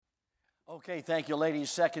Okay, thank you,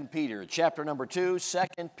 ladies. 2 Peter, chapter number 2,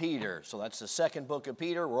 2 Peter. So that's the second book of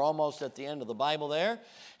Peter. We're almost at the end of the Bible there.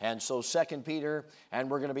 And so 2 Peter, and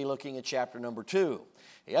we're going to be looking at chapter number 2.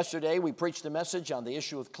 Yesterday, we preached a message on the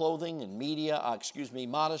issue of clothing and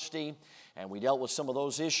modesty. And we dealt with some of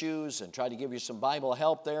those issues and tried to give you some Bible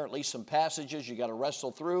help there, at least some passages you got to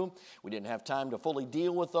wrestle through. We didn't have time to fully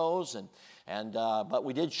deal with those, but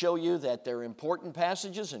we did show you that they're important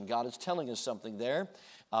passages, and God is telling us something there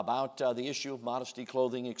about the issue of modesty,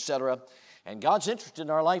 clothing, etc. And God's interested in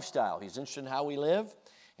our lifestyle. He's interested in how we live.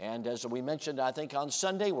 And as we mentioned, I think on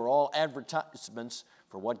Sunday, we're all advertisements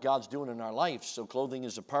for what God's doing in our life. So clothing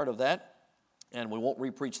is a part of that, and we won't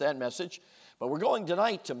re-preach that message. But we're going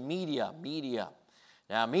tonight to media.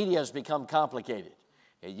 Now, media has become complicated.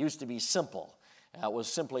 It used to be simple. It was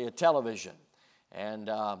simply a television. And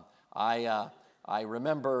I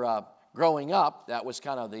remember growing up, that was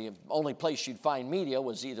kind of the only place you'd find media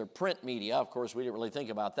was either print media. Of course, we didn't really think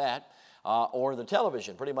about that, or the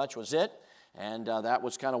television. Pretty much was it. And that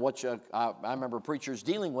was kind of what I remember preachers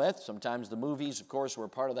dealing with. Sometimes the movies, of course, were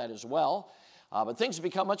part of that as well. But things have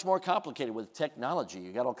become much more complicated with technology.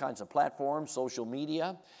 You got all kinds of platforms, social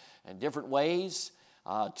media, and different ways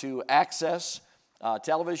to access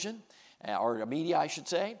television, or media, I should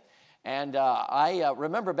say. And I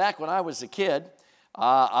remember back when I was a kid,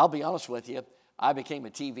 I'll be honest with you, I became a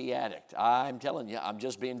TV addict. I'm telling you, I'm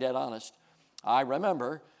just being dead honest. I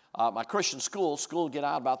remember my Christian school would get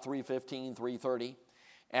out about 3:15, 3:30,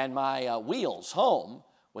 and my wheels home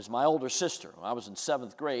was my older sister. I was in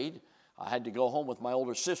 7th grade. I had to go home with my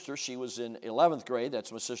older sister. She was in 11th grade.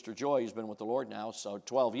 That's my sister Joy, who's been with the Lord now, so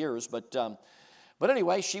 12 years. But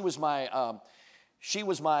anyway, she was my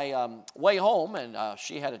way home, and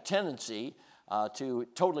she had a tendency to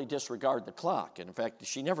totally disregard the clock. And in fact,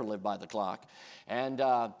 she never lived by the clock. And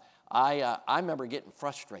I remember getting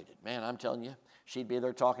frustrated. Man, I'm telling you, she'd be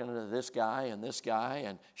there talking to this guy,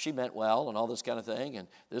 and she meant well, and all this kind of thing, and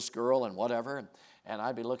this girl, and whatever. And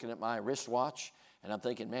I'd be looking at my wristwatch, and I'm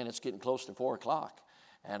thinking, man, it's getting close to 4 o'clock.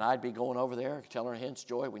 And I'd be going over there, telling her hints,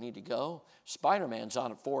 Joy, we need to go. Spider-Man's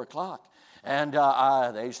on at 4 o'clock. And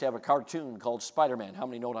they used to have a cartoon called Spider-Man. How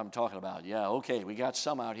many know what I'm talking about? Yeah, okay, we got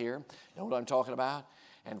some out here. Know what I'm talking about?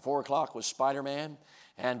 And 4 o'clock was Spider-Man.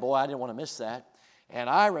 And boy, I didn't want to miss that. And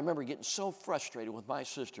I remember getting so frustrated with my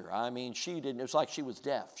sister. I mean, it was like she was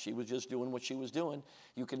deaf. She was just doing what she was doing.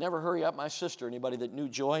 You could never hurry up my sister. Anybody that knew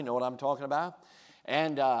Joy know what I'm talking about?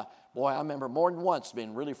 And boy, I remember more than once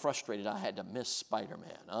being really frustrated. I had to miss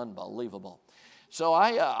Spider-Man. Unbelievable. So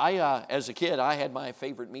I as a kid, I had my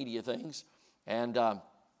favorite media things. And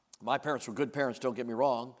my parents were good parents, don't get me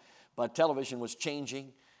wrong. But television was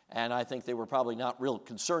changing. And I think they were probably not real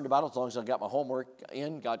concerned about it. As long as I got my homework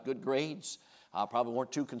in, got good grades. Probably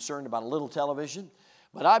weren't too concerned about a little television.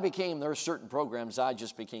 But there are certain programs I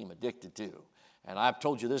just became addicted to. And I've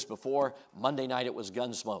told you this before. Monday night it was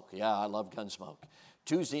Gunsmoke. Yeah, I love Gunsmoke.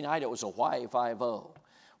 Tuesday night it was a Hawaii Five-0.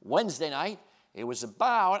 Wednesday night it was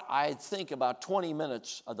about 20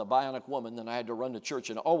 minutes of the Bionic Woman. Then I had to run to church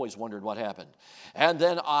and always wondered what happened. And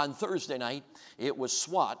then on Thursday night it was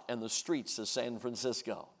SWAT and the streets of San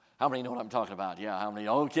Francisco. How many know what I'm talking about? Yeah, how many?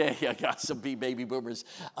 Okay, I got some baby boomers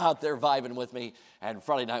out there vibing with me. And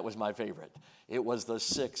Friday night was my favorite. It was the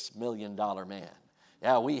 $6 Million Man.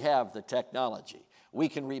 Yeah, we have the technology. We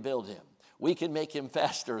can rebuild him. We can make him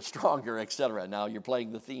faster, stronger, etc. Now you're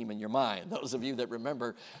playing the theme in your mind. Those of you that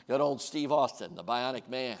remember good old Steve Austin, the Bionic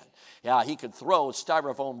Man. Yeah, he could throw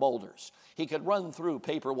styrofoam boulders. He could run through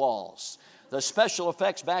paper walls. The special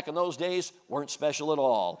effects back in those days weren't special at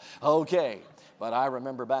all. Okay. But I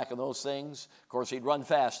remember back in those things, of course, he'd run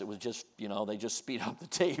fast. It was just, they just speed up the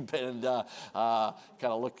tape and kind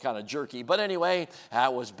of looked kind of jerky. But anyway,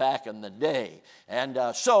 that was back in the day. And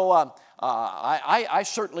so I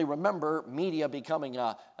certainly remember media becoming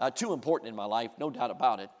too important in my life, no doubt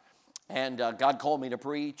about it. And God called me to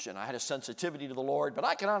preach, and I had a sensitivity to the Lord. But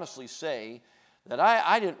I can honestly say that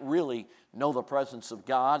I didn't really know the presence of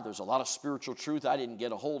God. There's a lot of spiritual truth I didn't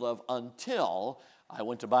get a hold of until I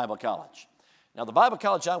went to Bible college. Now, the Bible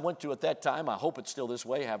college I went to at that time, I hope it's still this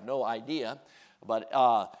way, I have no idea, but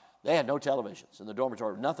they had no televisions in the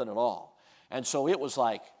dormitory, nothing at all. And so it was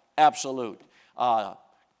like absolute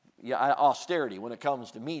austerity when it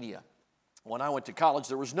comes to media. When I went to college,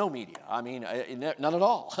 there was no media. I mean, none at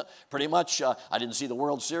all. Pretty much, I didn't see the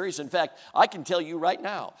World Series. In fact, I can tell you right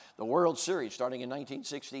now, the World Series starting in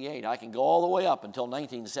 1968, I can go all the way up until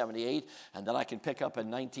 1978, and then I can pick up in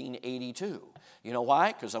 1982. You know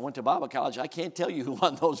why? Because I went to Bible college. I can't tell you who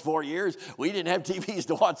won those 4 years. We didn't have TVs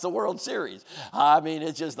to watch the World Series. I mean,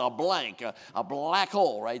 it's just a blank, a black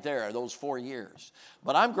hole right there, those 4 years.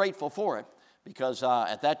 But I'm grateful for it. Because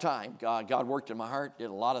at that time, God worked in my heart,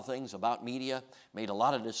 did a lot of things about media, made a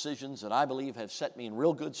lot of decisions that I believe have set me in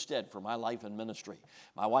real good stead for my life and ministry.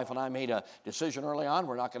 My wife and I made a decision early on,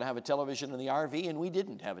 we're not going to have a television in the RV, and we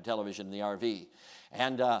didn't have a television in the RV.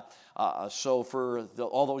 And so for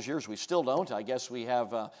all those years, we still don't. I guess we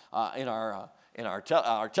have in our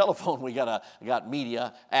telephone, we got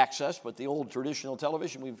media access, but the old traditional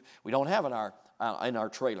television we don't have in our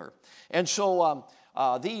trailer. And so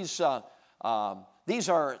these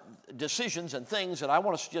are decisions and things that I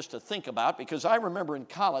want us just to think about, because I remember in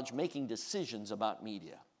college making decisions about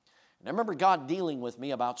media. And I remember God dealing with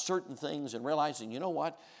me about certain things and realizing, you know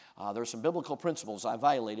what, there's some biblical principles I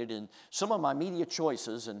violated in some of my media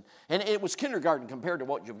choices. And it was kindergarten compared to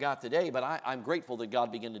what you've got today, but I'm grateful that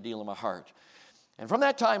God began to deal in my heart. And from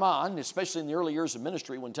that time on, especially in the early years of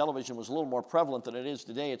ministry when television was a little more prevalent than it is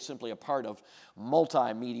today, it's simply a part of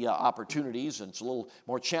multimedia opportunities, and it's a little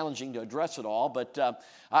more challenging to address it all. But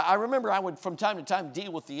I remember I would from time to time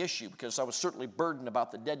deal with the issue, because I was certainly burdened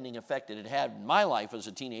about the deadening effect that it had in my life as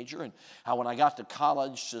a teenager, and how when I got to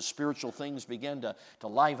college, spiritual things began to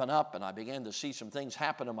liven up, and I began to see some things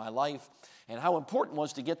happen in my life, and how important it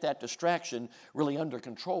was to get that distraction really under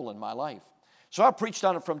control in my life. So I preached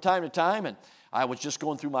on it from time to time, and I was just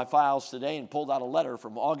going through my files today and pulled out a letter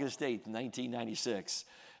from August 8th, 1996.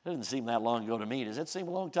 It doesn't seem that long ago to me. Does that seem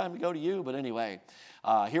a long time ago to you? But anyway,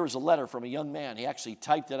 here's a letter from a young man. He actually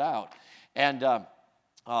typed it out. And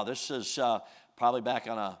this is probably back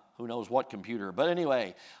on a who knows what computer. But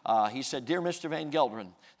anyway, he said, "Dear Mr. Van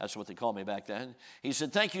Gelderen," that's what they called me back then. He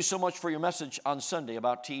said, "Thank you so much for your message on Sunday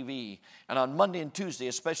about TV, and on Monday and Tuesday,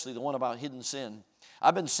 especially the one about hidden sin.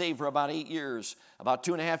 I've been saved for about 8 years. About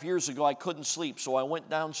 2.5 years ago, I couldn't sleep, so I went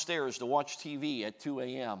downstairs to watch TV at 2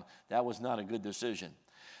 a.m. That was not a good decision.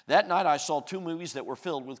 That night, I saw 2 movies that were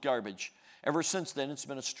filled with garbage. Ever since then, it's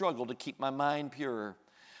been a struggle to keep my mind pure.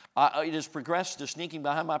 It has progressed to sneaking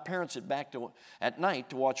behind my parents at night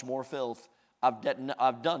to watch more filth. I've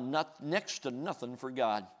done next to nothing for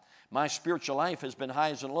God. My spiritual life has been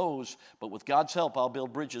highs and lows, but with God's help, I'll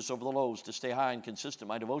build bridges over the lows to stay high and consistent in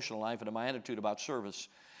my devotional life and in my attitude about service."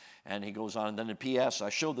 And he goes on, and then in P.S., "I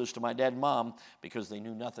showed this to my dad and mom because they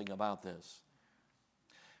knew nothing about this."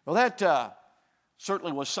 Well, that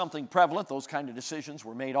certainly was something prevalent. Those kind of decisions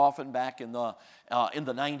were made often back in the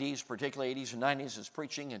 90s, particularly 80s and 90s as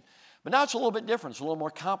preaching. But now it's a little bit different. It's a little more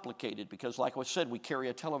complicated because, like I said, we carry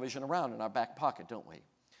a television around in our back pocket, don't we?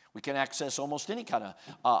 We can access almost any kind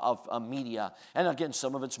of media. And again,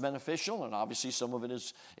 some of it's beneficial, and obviously some of it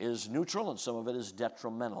is neutral, and some of it is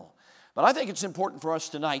detrimental. But I think it's important for us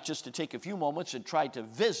tonight just to take a few moments and try to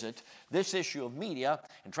visit this issue of media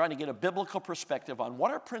and try to get a biblical perspective on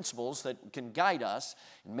what are principles that can guide us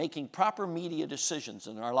in making proper media decisions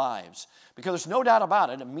in our lives. Because there's no doubt about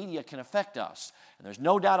it, media can affect us. And there's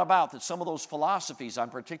no doubt about that some of those philosophies, I'm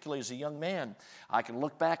particularly as a young man, I can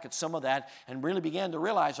look back at some of that and really began to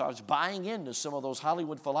realize I was buying into some of those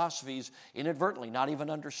Hollywood philosophies inadvertently, not even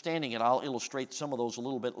understanding it. I'll illustrate some of those a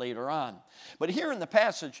little bit later on. But here in the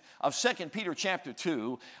passage of 2 Peter chapter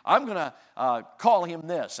 2, I'm going to call him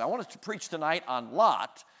this. I want to preach tonight on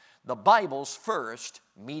Lot, the Bible's first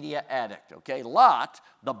media addict. Okay, Lot,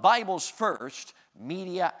 the Bible's first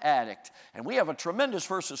media addict. And we have a tremendous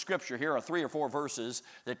verse of Scripture here, 3 or 4 verses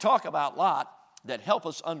that talk about Lot that help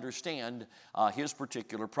us understand his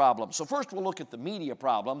particular problem. So first we'll look at the media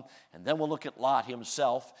problem, and then we'll look at Lot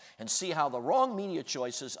himself and see how the wrong media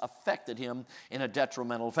choices affected him in a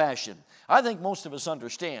detrimental fashion. I think most of us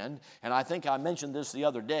understand, and I think I mentioned this the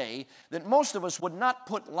other day, that most of us would not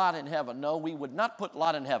put Lot in heaven. No, we would not put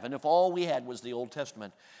Lot in heaven if all we had was the Old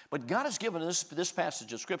Testament. But God has given us this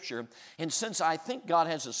passage of Scripture, and since I think God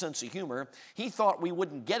has a sense of humor, he thought we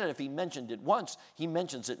wouldn't get it if he mentioned it once. He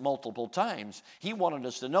mentions it multiple times. He wanted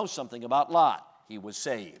us to know something about Lot. He was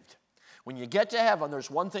saved. When you get to heaven, there's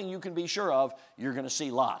one thing you can be sure of. You're going to see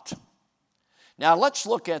Lot. Now, let's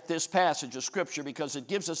look at this passage of Scripture because it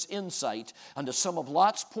gives us insight into some of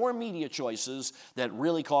Lot's poor media choices that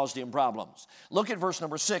really caused him problems. Look at verse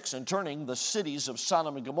number 6. "And turning the cities of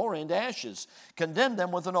Sodom and Gomorrah into ashes, condemned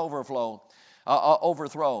them with an overthrow,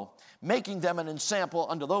 making them an ensample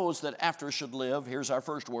unto those that after should live," here's our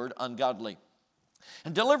first word, "ungodly.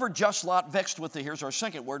 And delivered just Lot, vexed with the, here's our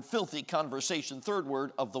second word, filthy conversation, third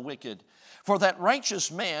word, of the wicked. For that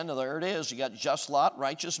righteous man, there it is, you got just Lot,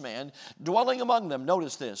 righteous man, dwelling among them,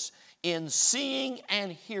 notice this, in seeing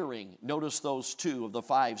and hearing, notice those two of the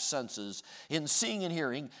five senses, in seeing and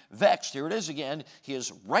hearing, vexed, here it is again,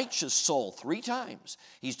 his righteous soul, three times.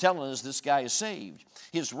 He's telling us this guy is saved.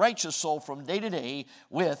 His righteous soul from day to day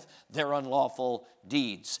with their unlawful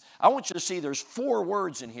deeds. I want you to see there's four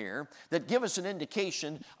words in here that give us an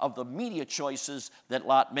indication of the media choices that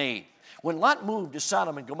Lot made. When Lot moved to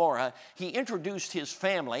Sodom and Gomorrah, he introduced his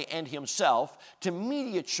family and himself to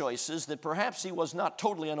media choices that perhaps he was not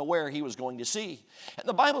totally unaware he was going to see. And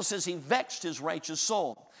the Bible says he vexed his righteous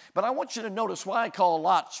soul. But I want you to notice why I call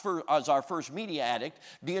Lot as our first media addict.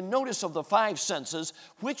 Do you notice of the five senses,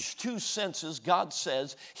 which two senses God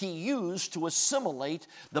says he used to assimilate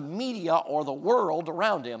the media or the world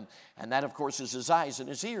around him? And that, of course, is his eyes and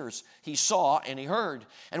his ears. He saw and he heard.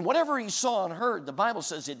 And whatever he saw and heard, the Bible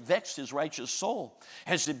says it vexed his righteous soul.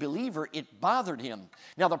 As a believer, it bothered him.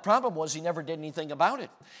 Now, the problem was he never did anything about it.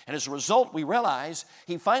 And as a result, we realize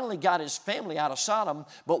he finally got his family out of Sodom,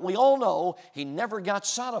 but we all know he never got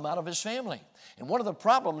Sodom out of his family. And one of the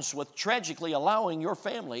problems with tragically allowing your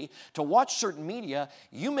family to watch certain media,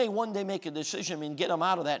 you may one day make a decision and get them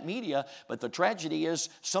out of that media, but the tragedy is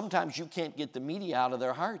sometimes you can't get the media out of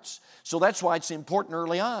their hearts. So that's why it's important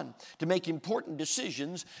early on to make important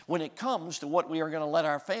decisions when it comes to what we are going to let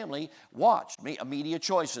our family watch, media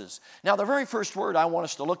choices. Now, the very first word I want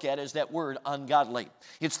us to look at is that word ungodly.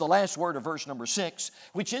 It's the last word of verse number 6,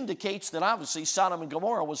 which indicates that obviously Sodom and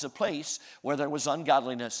Gomorrah was a place where there was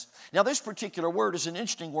ungodliness. Now, this particular word is an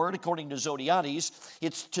interesting word according to Zodiates.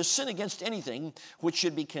 It's to sin against anything which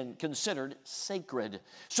should be considered sacred.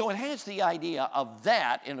 So it has the idea of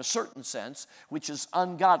that in a certain sense, which is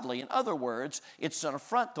ungodly. In other words, it's an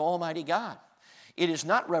affront to Almighty God. It is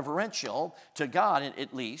not reverential to God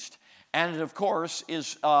at least, and it of course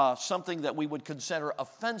is something that we would consider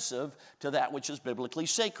offensive to that which is biblically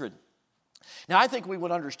sacred. Now, I think we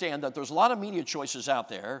would understand that there's a lot of media choices out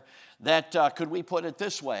there that, could we put it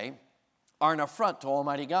this way, are an affront to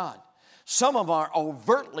Almighty God. Some of them are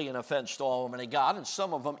overtly an offense to Almighty God, and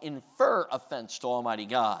some of them infer offense to Almighty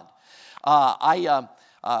God.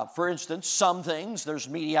 For instance, some things, there's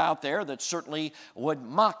media out there that certainly would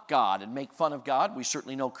mock God and make fun of God. We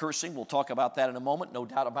certainly know cursing. We'll talk about that in a moment, no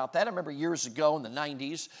doubt about that. I remember years ago in the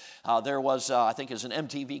 90s, there was, I think it's an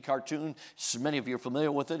MTV cartoon. Many of you are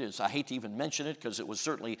familiar with it. I hate to even mention it because it was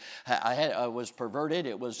certainly, was perverted.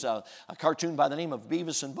 It was a cartoon by the name of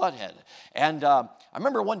Beavis and Butthead. And I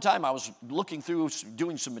remember one time I was looking through,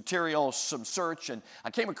 doing some material, some search, and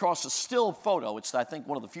I came across a still photo. It's, I think,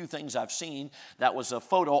 one of the few things I've seen that was a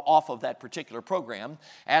photo off of that particular program,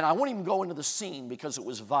 and I won't even go into the scene because it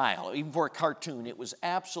was vile. Even for a cartoon, it was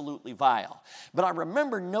absolutely vile. But I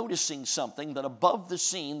remember noticing something, that above the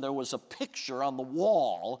scene there was a picture on the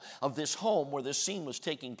wall of this home where this scene was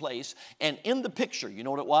taking place, and in the picture, you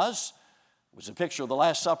know what it was? It was a picture of the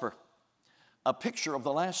Last Supper. A picture of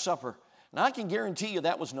the Last Supper. Now, I can guarantee you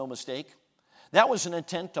that was no mistake. That was an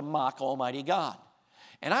intent to mock Almighty God.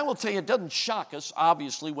 And I will tell you, it doesn't shock us,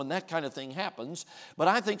 obviously, when that kind of thing happens, but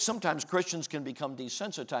I think sometimes Christians can become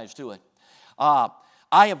desensitized to it.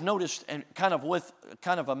 I have noticed, and kind of with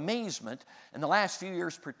kind of amazement, in the last few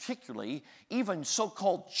years particularly, even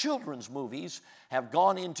so-called children's movies have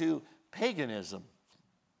gone into paganism.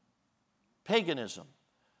 Paganism.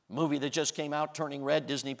 A movie that just came out, Turning Red,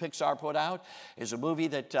 Disney Pixar put out, is a movie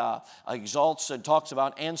that exalts and talks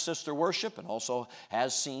about ancestor worship and also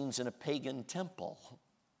has scenes in a pagan temple,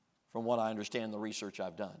 from what I understand the research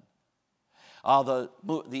I've done. The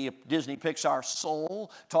Disney Pixar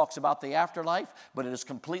Soul talks about the afterlife, but it is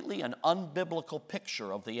completely an unbiblical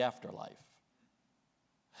picture of the afterlife.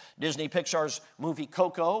 Disney Pixar's movie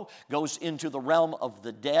Coco goes into the realm of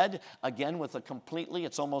the dead, again with a completely,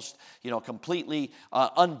 it's almost, completely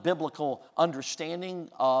unbiblical understanding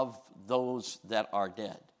of those that are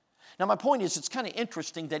dead. Now, my point is, it's kind of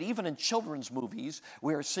interesting that even in children's movies,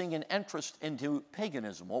 we are seeing an interest into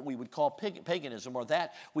paganism, what we would call paganism, or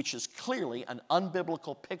that which is clearly an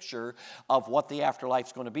unbiblical picture of what the afterlife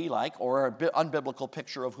is going to be like, or an unbiblical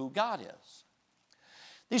picture of who God is.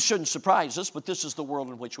 These shouldn't surprise us, but this is the world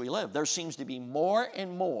in which we live. There seems to be more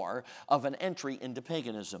and more of an entry into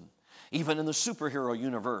paganism. even in the superhero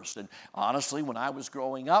universe. And honestly, when I was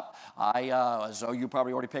growing up, as you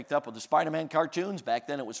probably already picked up with the Spider-Man cartoons, back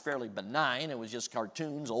then it was fairly benign. It was just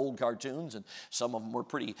cartoons, old cartoons, and some of them were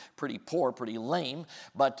pretty poor, pretty lame.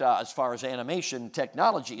 But as far as animation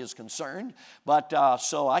technology is concerned,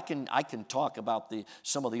 so I can talk about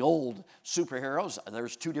some of the old superheroes.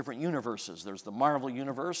 There's two different universes. There's the Marvel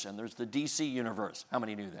universe and there's the DC universe. How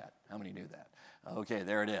many knew that? How many knew that? Okay,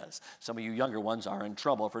 there it is. Some of you younger ones are in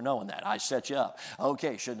trouble for knowing that. I set you up.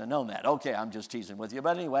 Okay, shouldn't have known that. Okay, I'm just teasing with you.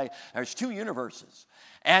 But anyway, there's two universes.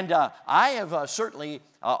 And I have certainly,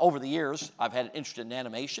 over the years, I've had an interest in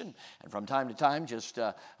animation. And from time to time, just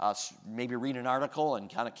maybe read an article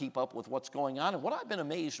and kind of keep up with what's going on. And what I've been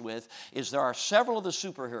amazed with is there are several of the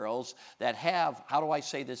superheroes that have, how do I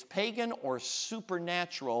say this, pagan or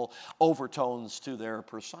supernatural overtones to their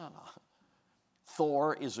persona.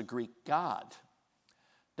 Thor is a Greek god.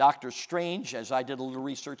 Doctor Strange, as I did a little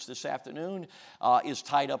research this afternoon, is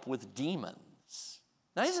tied up with demons.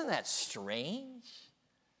 Now, isn't that strange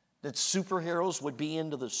that superheroes would be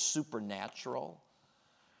into the supernatural?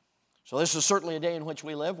 So this is certainly a day in which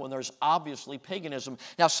we live when there's obviously paganism.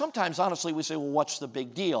 Now, sometimes, honestly, we say, well, what's the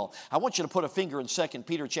big deal? I want you to put a finger in 2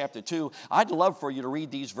 Peter chapter 2. I'd love for you to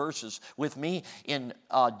read these verses with me in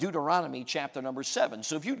Deuteronomy chapter number 7.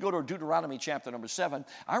 So if you'd go to Deuteronomy chapter number 7,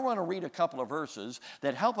 I want to read a couple of verses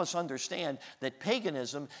that help us understand that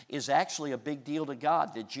paganism is actually a big deal to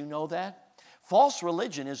God. Did you know that? False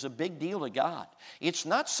religion is a big deal to God. It's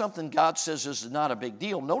not something God says is not a big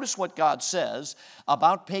deal. Notice what God says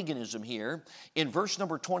about paganism here in verse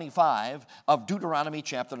number 25 of Deuteronomy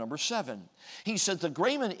chapter number 7. He said, the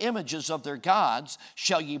graven images of their gods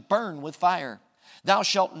shall ye burn with fire. Thou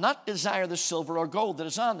shalt not desire the silver or gold that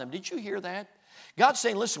is on them. Did you hear that? God's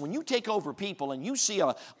saying, listen, when you take over people and you see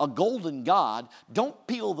a golden god, don't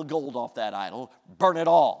peel the gold off that idol, burn it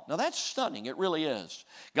all. Now that's stunning, it really is.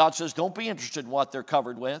 God says, don't be interested in what they're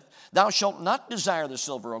covered with. Thou shalt not desire the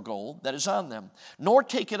silver or gold that is on them, nor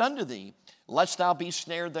take it unto thee, lest thou be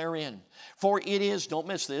snared therein. For it is, don't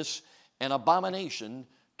miss this, an abomination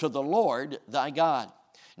to the Lord thy God.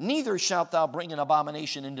 Neither shalt thou bring an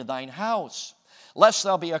abomination into thine house, lest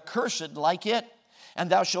thou be accursed like it, and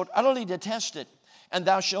thou shalt utterly detest it. And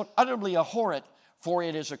thou shalt utterly abhor it, for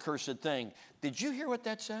it is a cursed thing. Did you hear what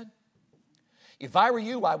that said? If I were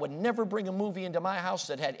you, I would never bring a movie into my house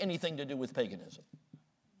that had anything to do with paganism.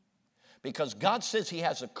 Because God says he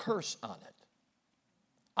has a curse on it.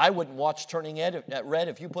 I wouldn't watch Turning Red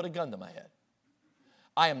if you put a gun to my head.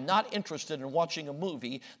 I am not interested in watching a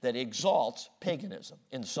movie that exalts paganism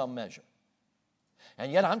in some measure.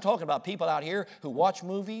 And yet I'm talking about people out here who watch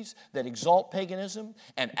movies that exalt paganism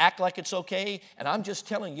and act like it's okay. And I'm just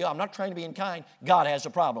telling you, I'm not trying to be unkind, God has a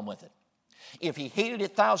problem with it. If he hated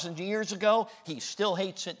it thousands of years ago, he still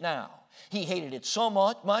hates it now. He hated it so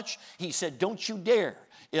much, he said, don't you dare,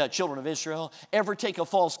 children of Israel, ever take a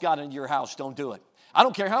false god into your house. Don't do it. I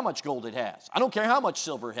don't care how much gold it has. I don't care how much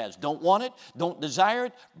silver it has. Don't want it. Don't desire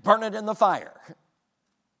it. Burn it in the fire.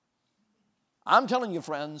 I'm telling you,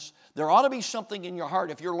 friends, there ought to be something in your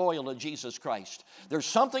heart if you're loyal to Jesus Christ. There's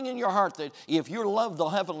something in your heart that if you love the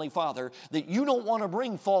Heavenly Father, that you don't want to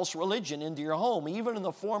bring false religion into your home, even in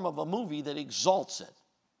the form of a movie that exalts it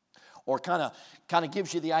or kind of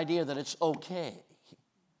gives you the idea that it's okay.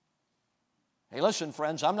 Hey, listen,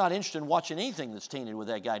 friends, I'm not interested in watching anything that's tainted with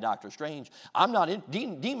that guy, Dr. Strange. I'm not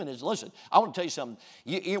demonism. Listen, I want to tell you something.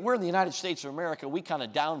 We're in the United States of America. We kind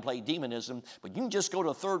of downplay demonism, but you can just go to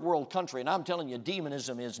a third world country, and I'm telling you,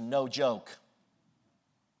 demonism is no joke.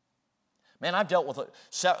 Man, I've dealt with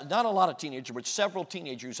not a lot of teenagers, but several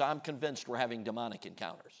teenagers I'm convinced were having demonic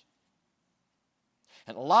encounters.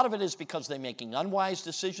 And a lot of it is because they're making unwise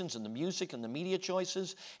decisions in the music and the media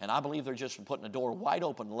choices, and I believe they're just putting the door wide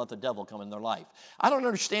open to let the devil come in their life. I don't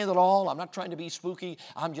understand it all. I'm not trying to be spooky.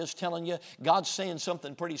 I'm just telling you, God's saying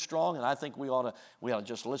something pretty strong, and I think we ought to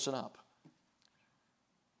just listen up.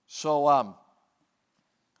 So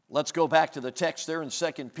let's go back to the text there in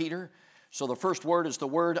 2 Peter. So the first word is the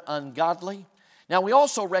word ungodly. Now, we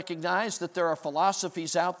also recognize that there are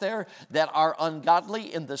philosophies out there that are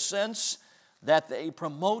ungodly in the sense that they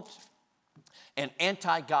promote an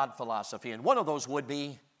anti-God philosophy. And one of those would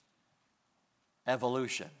be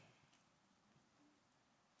evolution.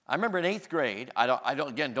 I remember in 8th grade, I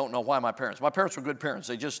don't know why my parents were good parents.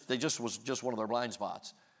 They just was one of their blind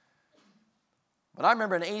spots. But I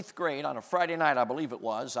remember in 8th grade, on a Friday night, I believe it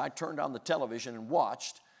was, I turned on the television and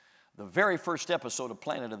watched the very first episode of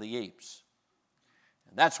Planet of the Apes.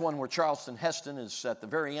 And that's one where Charlton Heston is at the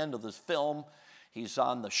very end of this film. He's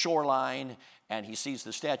on the shoreline, and he sees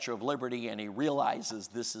the Statue of Liberty, and he realizes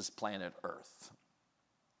this is planet Earth.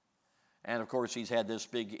 And, of course, he's had this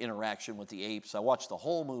big interaction with the apes. I watched the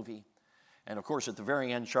whole movie. And, of course, at the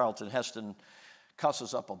very end, Charlton Heston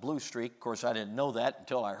cusses up a blue streak. Of course, I didn't know that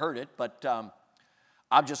until I heard it. But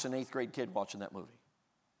I'm just an 8th grade kid watching that movie.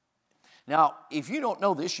 Now, if you don't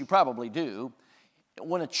know this, you probably do.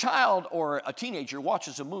 When a child or a teenager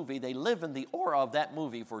watches a movie, they live in the aura of that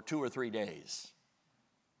movie for 2 or 3 days.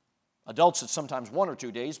 Adults, it's sometimes 1 or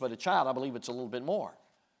 2 days, but a child, I believe it's a little bit more.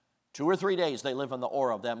 2 or 3 days they live in the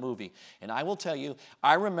aura of that movie. And I will tell you,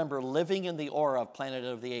 I remember living in the aura of Planet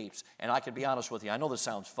of the Apes. And I can be honest with you, I know this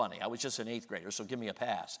sounds funny. I was just an 8th grader, so give me a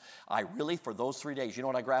pass. I really, for those 3 days, you know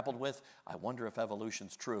what I grappled with? I wonder if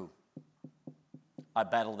evolution's true. I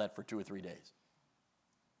battled that for 2 or 3 days.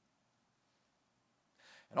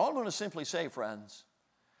 And all I'm going to simply say, friends,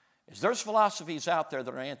 is there's philosophies out there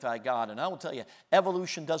that are anti-God. And I will tell you,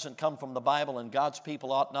 evolution doesn't come from the Bible, and God's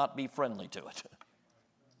people ought not be friendly to it.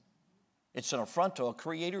 It's an affront to a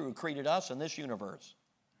creator who created us and this universe.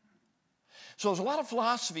 So there's a lot of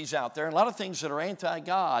philosophies out there, and a lot of things that are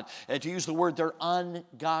anti-God. And to use the word, they're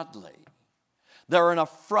ungodly. They're an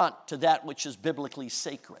affront to that which is biblically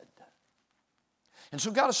sacred. And so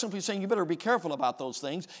God is simply saying, you better be careful about those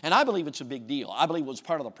things. And I believe it's a big deal. I believe it was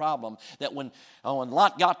part of the problem that when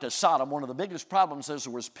Lot got to Sodom, one of the biggest problems is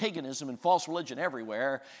there was paganism and false religion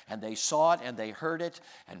everywhere. And they saw it and they heard it.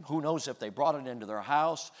 And who knows if they brought it into their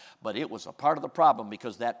house. But it was a part of the problem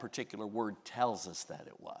because that particular word tells us that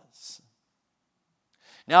it was.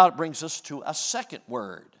 Now it brings us to a second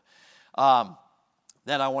word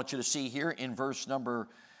that I want you to see here in verse number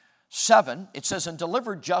 7. It says, and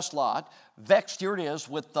delivered just Lot, vexed, here it is,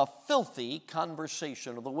 with the filthy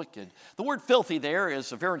conversation of the wicked. The word filthy there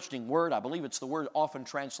is a very interesting word. I believe it's the word often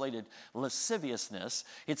translated lasciviousness.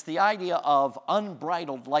 It's the idea of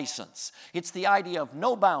unbridled license. It's the idea of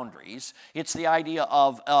no boundaries. It's the idea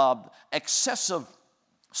of excessive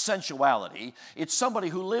sensuality. It's somebody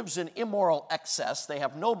who lives in immoral excess. They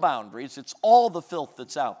have no boundaries. It's all the filth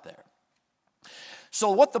that's out there.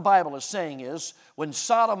 So what the Bible is saying is when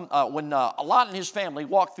Lot and his family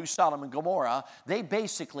walked through Sodom and Gomorrah, they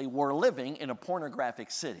basically were living in a pornographic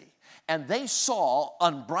city. And they saw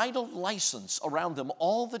unbridled license around them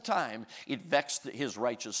all the time. It vexed his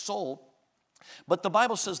righteous soul. But the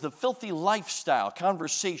Bible says the filthy lifestyle,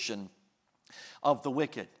 conversation of the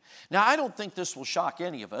wicked. Now, I don't think this will shock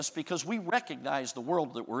any of us because we recognize the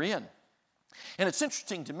world that we're in. And it's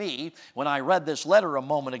interesting to me, when I read this letter a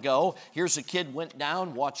moment ago, here's a kid went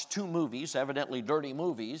down, watched 2 movies, evidently dirty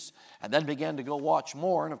movies, and then began to go watch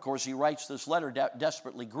more. And of course, he writes this letter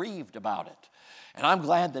desperately grieved about it. And I'm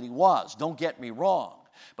glad that he was, don't get me wrong.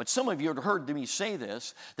 But some of you have heard me say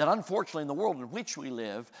this, that unfortunately in the world in which we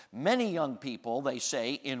live, many young people, they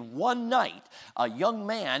say, in one night, a young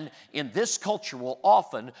man in this culture will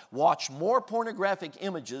often watch more pornographic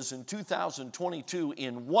images in 2022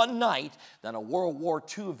 in one night than a World War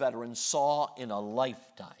II veteran saw in a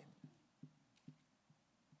lifetime.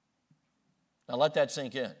 Now let that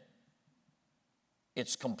sink in.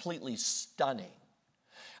 It's completely stunning.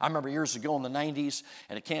 I remember years ago in the 90s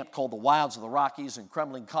at a camp called the Wilds of the Rockies in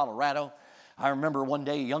Kremlin, Colorado. I remember one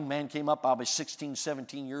day a young man came up, I was 16,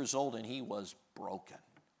 17 years old, and he was broken.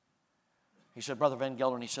 He said, Brother Van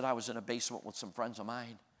Gelder, and he said, I was in a basement with some friends of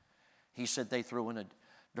mine. He said they threw in a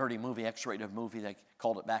dirty movie, X-rated movie, they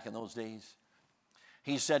called it back in those days.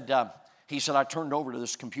 He said, I turned over to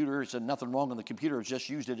this computer. He said, nothing wrong with the computer, I just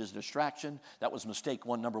used it as a distraction. That was mistake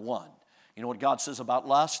number one. You know what God says about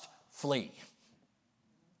lust? Flee.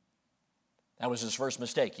 That was his first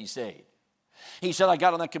mistake, he said. He said, I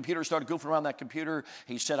got on that computer, started goofing around that computer.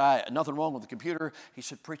 He said, nothing wrong with the computer. He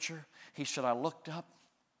said, preacher, he said, I looked up,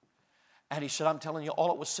 and he said, I'm telling you,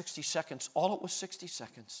 all it was 60 seconds. All it was 60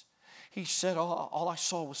 seconds. He said, all I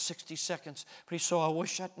saw was 60 seconds. But he said, I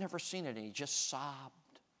wish I'd never seen it, and he just sobbed.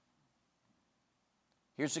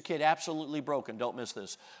 Here's a kid absolutely broken, don't miss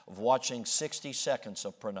this, of watching 60 seconds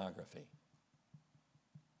of pornography.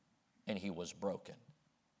 And he was broken.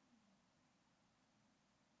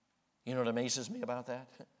 You know what amazes me about that?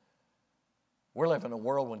 We're living in a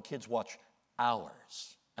world when kids watch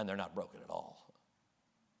hours and they're not broken at all.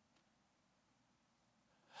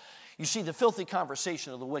 You see, the filthy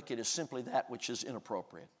conversation of the wicked is simply that which is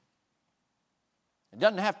inappropriate. It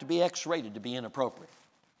doesn't have to be X-rated to be inappropriate.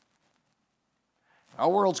 Our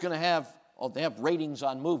world's going to have, they have ratings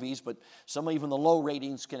on movies, but some even the low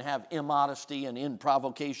ratings can have immodesty and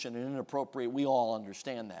improvocation and inappropriate. We all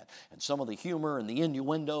understand that. And some of the humor and the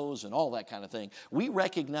innuendos and all that kind of thing. We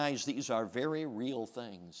recognize these are very real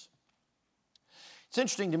things. It's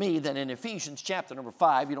interesting to me that in Ephesians chapter number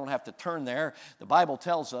 5, you don't have to turn there, the Bible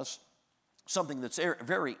tells us something that's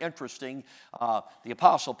very interesting. The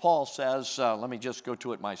Apostle Paul says, let me just go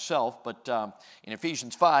to it myself, but in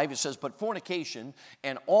Ephesians 5, it says, "But fornication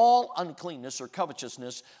and all uncleanness or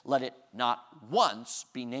covetousness, let it not once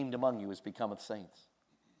be named among you as becometh saints."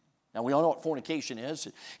 Now, we all know what fornication is.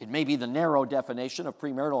 It may be the narrow definition of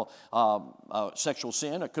premarital sexual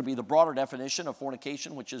sin. It could be the broader definition of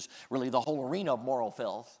fornication, which is really the whole arena of moral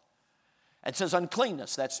filth. It says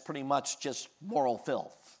uncleanness. That's pretty much just moral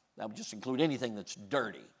filth. That would just include anything that's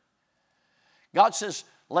dirty. God says,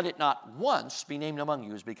 let it not once be named among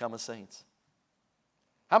you as becometh saints.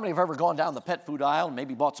 How many have ever gone down the pet food aisle and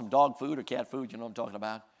maybe bought some dog food or cat food, you know what I'm talking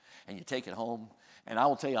about, and you take it home? And I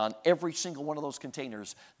will tell you, on every single one of those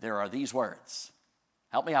containers, there are these words.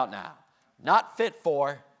 Help me out now. Not fit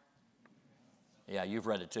for. Yeah, you've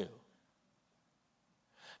read it too.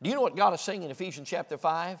 Do you know what God is saying in Ephesians chapter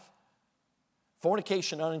 5?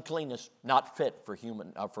 Fornication and uncleanness, not fit for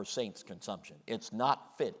for saints' consumption. It's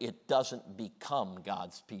not fit. It doesn't become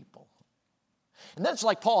God's people. And that's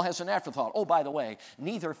like Paul has an afterthought. Oh, by the way,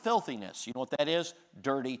 neither filthiness, you know what that is?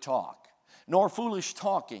 Dirty talk. Nor foolish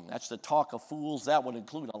talking. That's the talk of fools. That would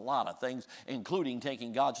include a lot of things, including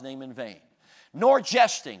taking God's name in vain. Nor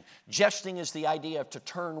jesting. Jesting is the idea of to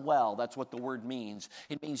turn well. That's what the word means.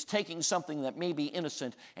 It means taking something that may be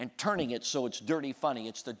innocent and turning it so it's dirty funny.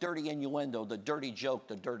 It's the dirty innuendo, the dirty joke,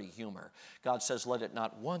 the dirty humor. God says, let it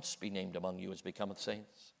not once be named among you as becometh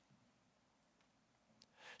saints.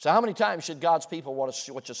 So how many times should God's people watch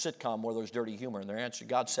a sitcom where there's dirty humor? And their answer,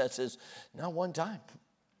 God says, is not one time.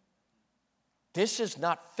 This is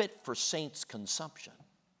not fit for saints' consumption.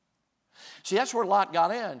 See, that's where Lot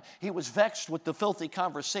got in. He was vexed with the filthy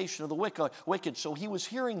conversation of the wicked, so he was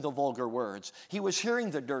hearing the vulgar words. He was hearing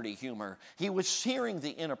the dirty humor. He was hearing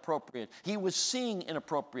the inappropriate. He was seeing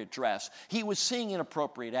inappropriate dress. He was seeing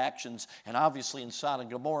inappropriate actions. And obviously in Sodom and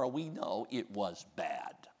Gomorrah, we know it was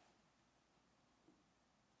bad.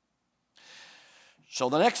 So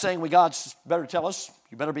the next thing God better tell us,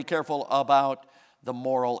 you better be careful about the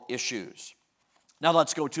moral issues. Now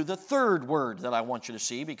let's go to the third word that I want you to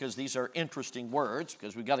see, because these are interesting words,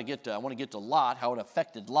 because I want to get to Lot, how it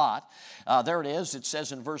affected Lot. There it is. It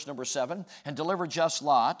says in verse number 7, "And deliver just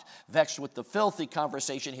Lot, vexed with the filthy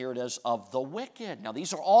conversation," here it is, "of the wicked." Now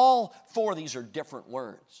these are different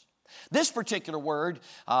words. This particular word,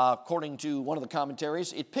 according to one of the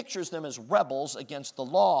commentaries, it pictures them as rebels against the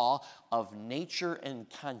law of nature and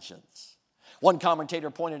conscience. One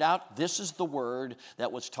commentator pointed out, this is the word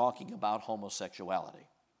that was talking about homosexuality.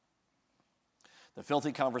 The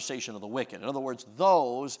filthy conversation of the wicked. In other words,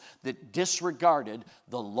 those that disregarded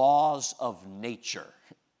the laws of nature.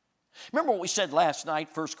 Remember what we said last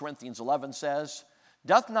night, 1 Corinthians 11 says,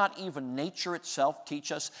 "Doth not even nature itself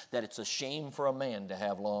teach us that it's a shame for a man to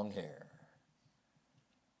have long hair?"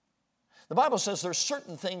 The Bible says there's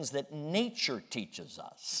certain things that nature teaches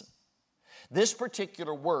us. This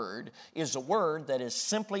particular word is a word that is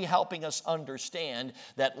simply helping us understand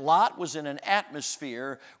that Lot was in an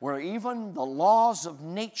atmosphere where even the laws of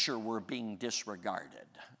nature were being disregarded.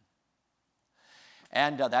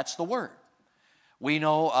 And that's the word. We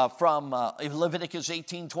know from Leviticus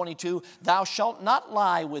 18:22, "Thou shalt not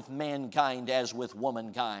lie with mankind as with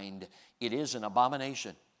womankind. It is an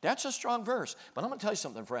abomination." That's a strong verse. But I'm going to tell you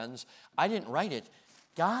something, friends. I didn't write it.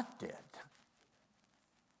 God did.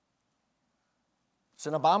 It's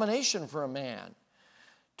an abomination for a man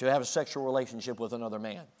to have a sexual relationship with another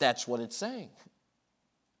man. That's what it's saying.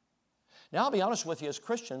 Now, I'll be honest with you, as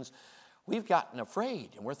Christians, we've gotten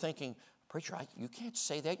afraid, and we're thinking, "Preacher, you can't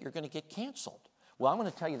say that. You're going to get canceled." Well, I'm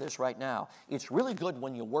going to tell you this right now. It's really good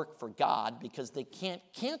when you work for God, because they can't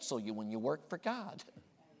cancel you when you work for God.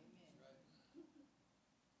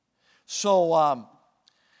 So,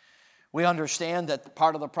 we understand that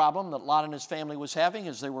part of the problem that Lot and his family was having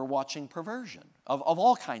is they were watching perversion of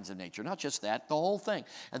all kinds of nature, not just that, the whole thing.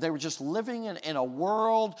 And they were just living in a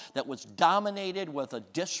world that was dominated with a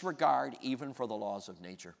disregard even for the laws of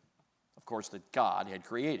nature, of course, that God had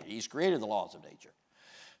created. He's created the laws of nature.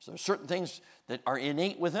 So there's certain things that are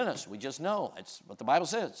innate within us. We just know. It's what the Bible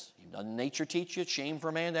says. Doesn't nature teach you it's shame for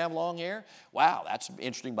a man to have long hair? Wow, that's an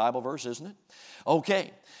interesting Bible verse, isn't it?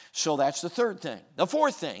 Okay, so that's the third thing. The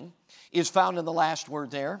fourth thing is found in the last word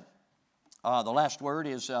there. The last word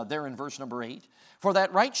is there in verse number 8. "For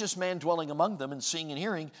that righteous man dwelling among them and seeing and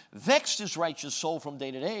hearing vexed his righteous soul from day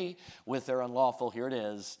to day with their unlawful," here it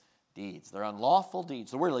is, "deeds." Their unlawful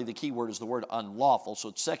deeds. Really, the key word is the word unlawful, so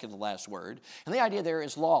it's second to the last word. And the idea there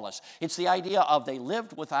is lawless. It's the idea of they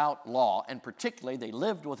lived without law, and particularly they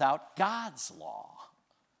lived without God's law.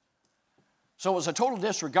 So it was a total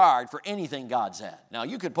disregard for anything God said. Now,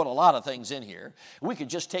 you could put a lot of things in here. We could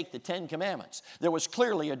just take the 10 Commandments. There was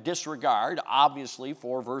clearly a disregard, obviously,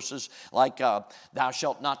 for verses like, thou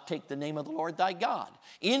shalt not take the name of the Lord thy God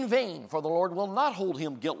in vain, for the Lord will not hold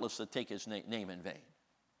him guiltless that take his name in vain.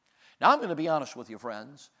 Now, I'm going to be honest with you,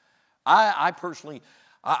 friends. I personally,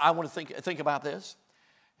 I want to think about this.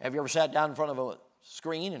 Have you ever sat down in front of a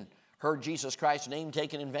screen and heard Jesus Christ's name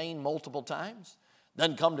taken in vain multiple times?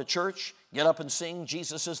 Then come to church, get up and sing,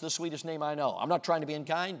 Jesus is the sweetest name I know. I'm not trying to be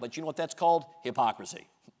unkind, but you know what that's called? Hypocrisy.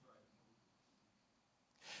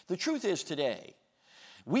 The truth is today,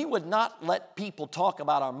 we would not let people talk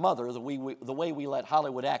about our mother the way we let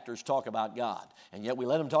Hollywood actors talk about God. And yet we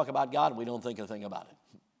let them talk about God and we don't think a thing about it.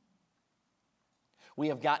 We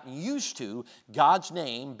have gotten used to God's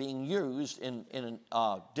name being used in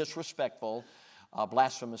a disrespectful,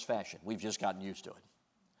 blasphemous fashion. We've just gotten used to it.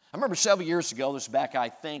 I remember several years ago, this is back, I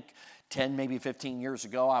think, 10, maybe 15 years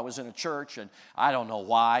ago, I was in a church, and I don't know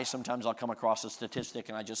why. Sometimes I'll come across a statistic,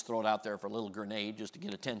 and I just throw it out there for a little grenade just to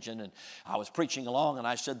get attention. And I was preaching along, and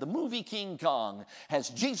I said, the movie King Kong has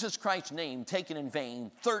Jesus Christ's name taken in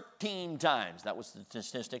vain 13 times. That was the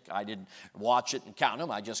statistic. I didn't watch it and count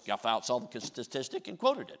them. I just saw the statistic and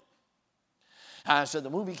quoted it. I said, the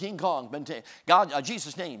movie King Kong,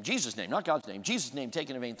 Jesus' name, not God's name, Jesus' name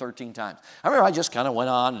taken in vain 13 times. I remember I just kind of went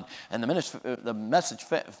on, and the message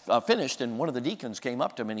finished, and one of the deacons came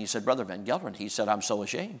up to me, and he said, Brother Van Gelderen, he said, I'm so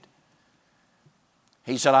ashamed.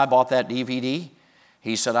 He said, I bought that DVD.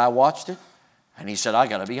 He said, I watched it, and he said, I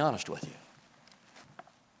got to be honest with you.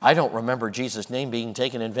 I don't remember Jesus' name being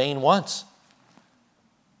taken in vain once.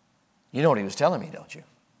 You know what he was telling me, don't you?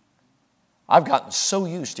 I've gotten so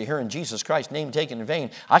used to hearing Jesus Christ's name taken in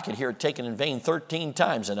vain, I could hear it taken in vain 13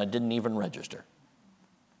 times and I didn't even register.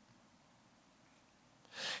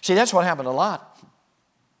 See, that's what happened a lot.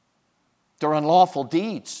 There are unlawful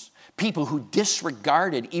deeds. People who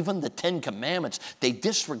disregarded even the 10 Commandments, they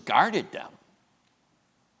disregarded them.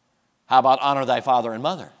 How about honor thy father and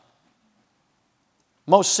mother?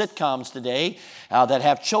 Most sitcoms today that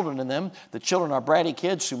have children in them, the children are bratty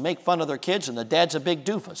kids who make fun of their kids, and the dad's a big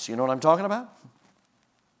doofus. You know what I'm talking about?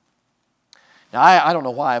 Now, I don't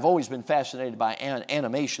know why. I've always been fascinated by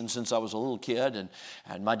animation since I was a little kid,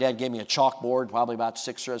 and my dad gave me a chalkboard probably about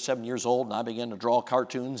 6 or 7 years old, and I began to draw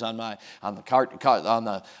cartoons on the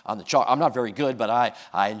chalk. I'm not very good, but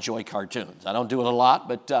I enjoy cartoons. I don't do it a lot,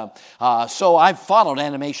 but so I've followed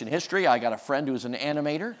animation history. I got a friend who's an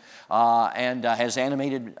animator and has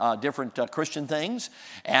animated different Christian things,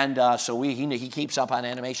 and so he keeps up on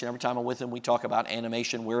animation. Every time I'm with him, we talk about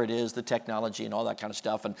animation, where it is, the technology, and all that kind of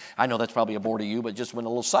stuff. And I know that's probably a bore to you, but just been a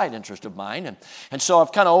little side interest of mine. And so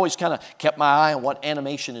I've always kept my eye on what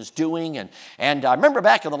animation is doing. And I remember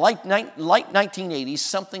back in the late 1980s,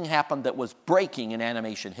 something happened that was breaking in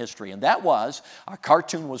animation history, and that was a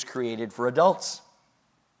cartoon was created for adults.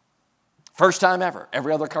 First time ever.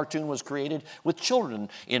 Every other cartoon was created with children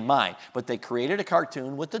in mind, but they created a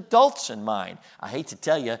cartoon with adults in mind. I hate to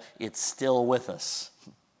tell you, it's still with us.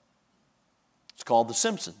 It's called The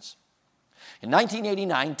Simpsons. In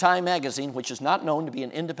 1989, Time Magazine, which is not known to be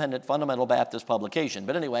an independent fundamental Baptist publication,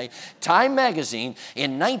 but anyway, Time Magazine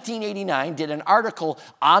in 1989 did an article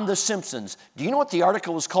on The Simpsons. Do you know what the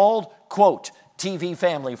article was called? Quote, TV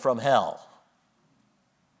Family from Hell.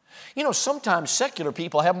 You know, sometimes secular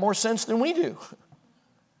people have more sense than we do.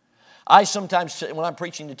 I sometimes, when I'm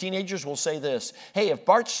preaching to teenagers, will say this, hey, if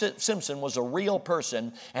Bart Simpson was a real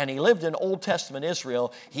person and he lived in Old Testament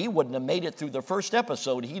Israel, he wouldn't have made it through the first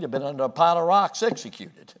episode. He'd have been under a pile of rocks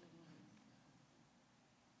executed.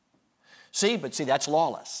 See, that's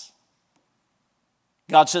lawless.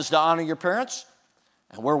 God says to honor your parents,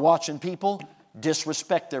 and we're watching people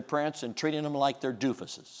disrespect their parents and treating them like they're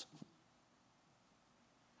doofuses.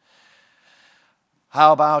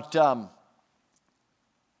 How about... well,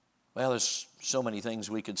 there's so many things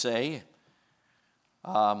we could say.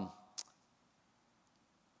 Time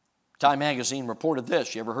Magazine reported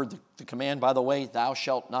this. You ever heard the command, by the way, thou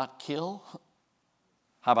shalt not kill?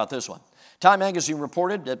 How about this one? Time Magazine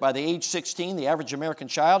reported that by the age 16, the average American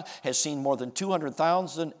child has seen more than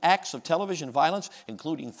 200,000 acts of television violence,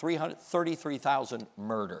 including 33,000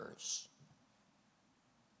 murders.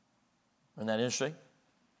 Isn't that interesting?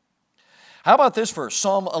 How about this verse?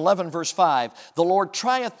 Psalm 11, verse 5. The Lord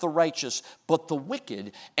trieth the righteous, but the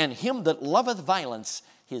wicked, and him that loveth violence,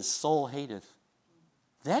 his soul hateth.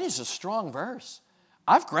 That is a strong verse.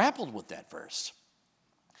 I've grappled with that verse.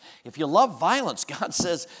 If you love violence, God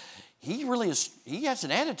says he has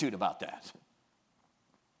an attitude about that.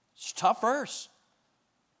 It's a tough verse.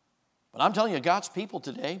 But I'm telling you, God's people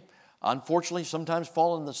today, unfortunately sometimes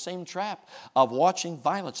fall in the same trap of watching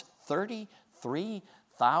violence.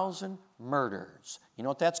 33,000 murders. You know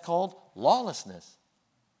what that's called? Lawlessness.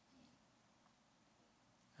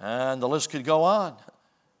 And the list could go on.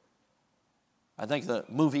 I think the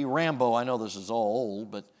movie Rambo, I know this is all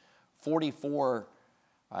old, but 44,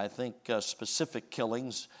 I think, specific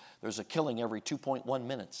killings. There's a killing every 2.1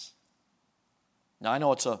 minutes. Now, I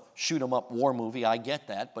know it's a shoot-'em-up war movie. I get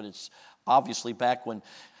that, but it's obviously back when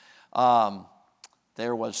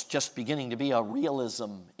there was just beginning to be a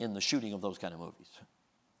realism in the shooting of those kind of movies.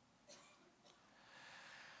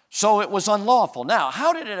 So it was unlawful. Now,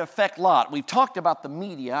 how did it affect Lot? We've talked about the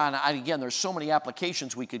media, and again, there's so many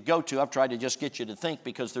applications we could go to. I've tried to just get you to think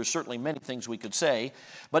because there's certainly many things we could say.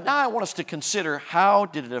 But now I want us to consider, how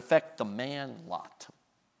did it affect the man Lot?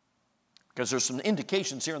 Because there's some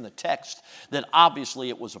indications here in the text that obviously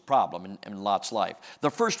it was a problem in Lot's life.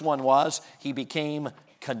 The first one was he became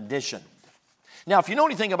conditioned. Now, if you know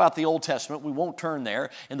anything about the Old Testament, we won't turn there.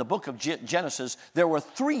 In the book of Genesis, there were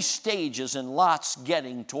 3 stages in Lot's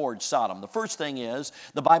getting towards Sodom. The first thing is,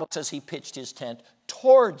 the Bible says he pitched his tent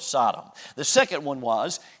towards Sodom. The second one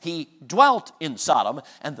was he dwelt in Sodom.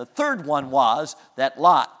 And the third one was that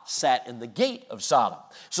Lot sat in the gate of Sodom.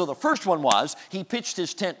 So the first one was he pitched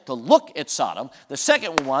his tent to look at Sodom. The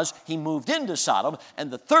second one was he moved into Sodom. And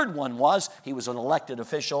the third one was he was an elected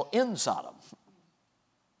official in Sodom.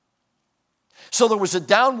 So there was a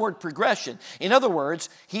downward progression. In other words,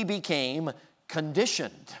 he became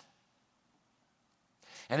conditioned.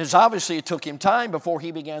 And as obviously it took him time before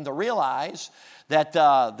he began to realize that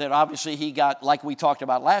obviously he got, like we talked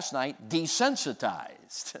about last night,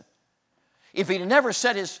 desensitized. If he'd never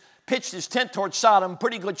pitched his tent towards Sodom,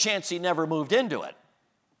 pretty good chance he never moved into it.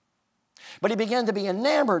 But he began to be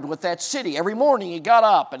enamored with that city. Every morning he got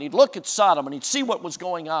up and he'd look at Sodom and he'd see what was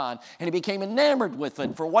going on. And he became enamored with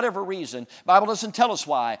it for whatever reason. The Bible doesn't tell us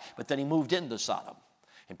why, but then he moved into Sodom.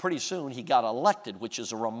 And pretty soon he got elected, which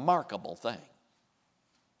is a remarkable thing.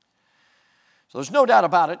 So there's no doubt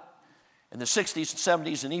about it. In the 60s and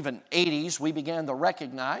 70s and even 80s, we began to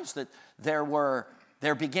recognize that there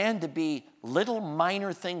began to be little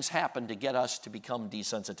minor things happen to get us to become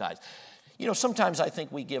desensitized. You know, sometimes I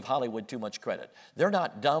think we give Hollywood too much credit. They're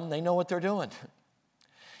not dumb. They know what they're doing.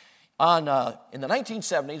 In the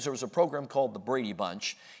 1970s, there was a program called The Brady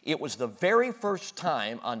Bunch. It was the very first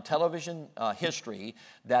time on television history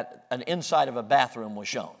that an inside of a bathroom was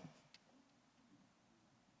shown.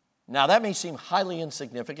 Now, that may seem highly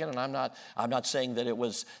insignificant, and I'm not saying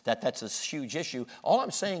that that's a huge issue. All I'm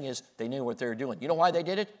saying is they knew what they were doing. You know why they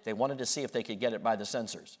did it? They wanted to see if they could get it by the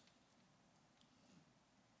censors.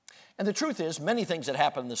 And the truth is, many things that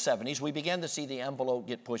happened in the 70s, we began to see the envelope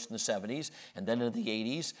get pushed in the 70s, and then into the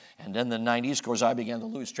 80s, and then the 90s. Of course, I began to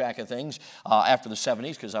lose track of things after the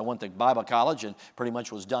 70s because I went to Bible college and pretty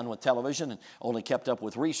much was done with television and only kept up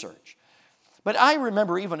with research. But I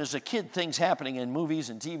remember even as a kid things happening in movies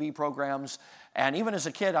and TV programs, and even as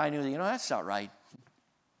a kid I knew, that's not right.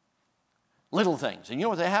 Little things. And you know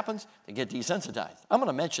what happens? They get desensitized. I'm going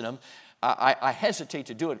to mention them. I hesitate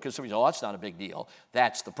to do it because somebody says, that's not a big deal.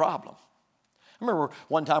 That's the problem. I remember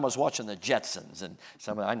one time I was watching the Jetsons, and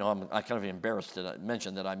I know I'm kind of embarrassed to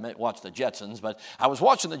mention that I watched the Jetsons, but I was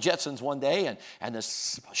watching the Jetsons one day, and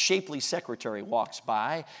this shapely secretary walks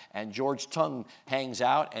by, and George's tongue hangs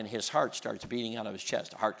out, and his heart starts beating out of his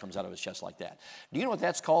chest. A heart comes out of his chest like that. Do you know what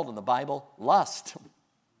that's called in the Bible? Lust.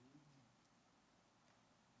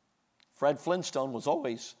 Fred Flintstone was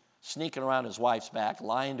always sneaking around his wife's back,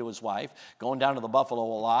 lying to his wife, going down to the Buffalo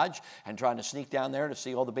Lodge and trying to sneak down there to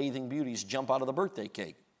see all the bathing beauties jump out of the birthday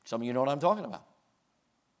cake. Some of you know what I'm talking about.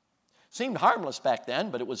 Seemed harmless back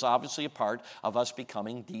then, but it was obviously a part of us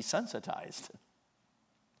becoming desensitized.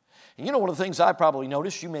 And you know, one of the things I probably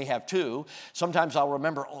noticed, you may have too, sometimes I'll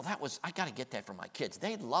remember, I got to get that for my kids.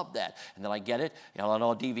 They'd love that. And then I get it, on a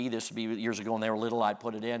DVD, this would be years ago when they were little, I'd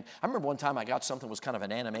put it in. I remember one time I got something that was kind of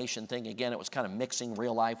an animation thing. Again, it was kind of mixing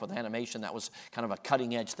real life with animation. That was kind of a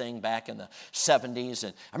cutting edge thing back in the 70s.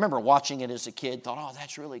 And I remember watching it as a kid, thought,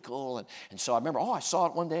 that's really cool. And so I remember, I saw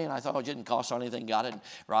it one day and I thought, it didn't cost anything, got it,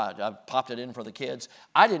 I popped it in for the kids.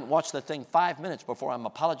 I didn't watch the thing 5 minutes before I'm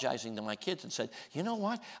apologizing to my kids and said, you know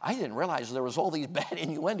what, I didn't realize there was all these bad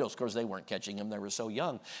innuendos. Of course, they weren't catching them. They were so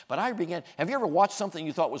young. But have you ever watched something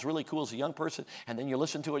you thought was really cool as a young person, and then you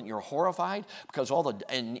listen to it and you're horrified because all the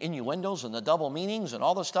innuendos and the double meanings and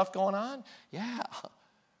all the stuff going on? Yeah.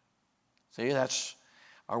 See,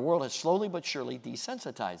 our world has slowly but surely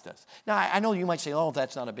desensitized us. Now, I know you might say,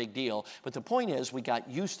 that's not a big deal. But the point is, we got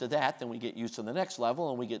used to that, then we get used to the next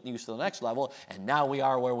level, and we get used to the next level, and now we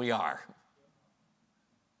are where we are.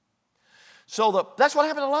 So that's what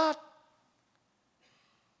happened a lot.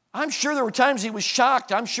 I'm sure there were times he was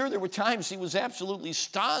shocked. I'm sure there were times he was absolutely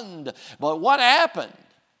stunned. But what happened?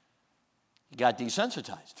 He got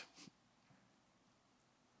desensitized.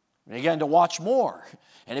 He began to watch more.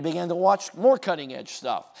 And he began to watch more cutting-edge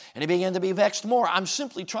stuff. And he began to be vexed more. I'm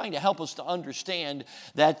simply trying to help us to understand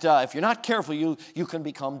that if you're not careful, you can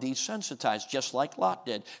become desensitized, just like Lot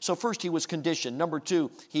did. So first, he was conditioned. Number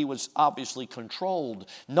two, he was obviously controlled.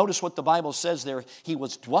 Notice what the Bible says there. He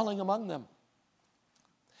was dwelling among them.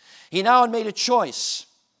 He now had made a choice.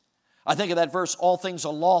 I think of that verse, all things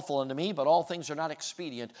are lawful unto me, but all things are not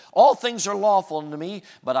expedient. All things are lawful unto me,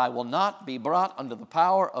 but I will not be brought under the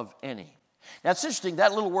power of any. Now, it's interesting,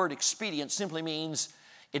 that little word expedient simply means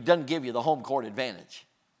it doesn't give you the home court advantage.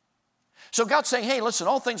 So God's saying, hey, listen,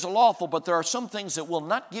 all things are lawful, but there are some things that will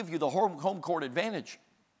not give you the home court advantage.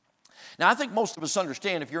 Now, I think most of us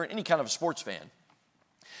understand, if you're any kind of a sports fan,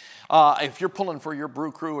 if you're pulling for your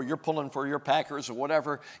Brew Crew or you're pulling for your Packers or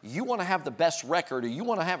whatever, you want to have the best record, or you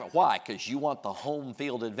want to have it. Why? Because you want the home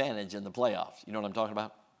field advantage in the playoffs. You know what I'm talking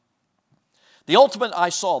about? The ultimate I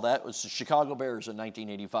saw that was the Chicago Bears in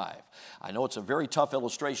 1985. I know it's a very tough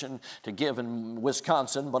illustration to give in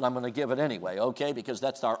Wisconsin, but I'm going to give it anyway, okay? Because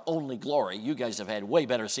that's our only glory. You guys have had way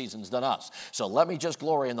better seasons than us. So let me just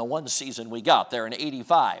glory in the one season we got there in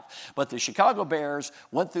 85. But the Chicago Bears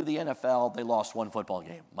went through the NFL. They lost one football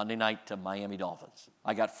game, Monday night to Miami Dolphins.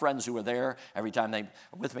 I got friends who were there. Every time they were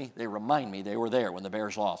with me, they remind me they were there when the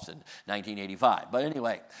Bears lost in 1985. But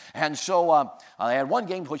anyway, and so they had one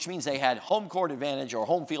game, which means they had home court advantage or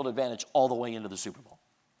home field advantage all the way into the Super Bowl.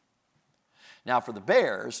 Now, for the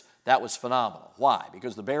Bears, that was phenomenal. Why?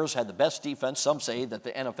 Because the Bears had the best defense, some say, that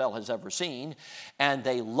the NFL has ever seen, and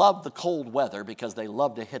they loved the cold weather because they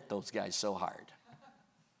loved to hit those guys so hard.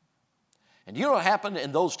 And you know what happened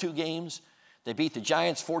in those two games? They beat the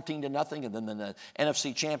Giants 14-0, and then in the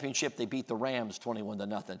NFC Championship, they beat the Rams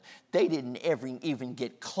 21-0. They didn't ever even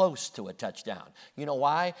get close to a touchdown. You know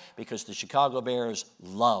why? Because the Chicago Bears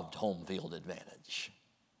loved home field advantage.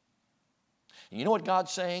 And you know what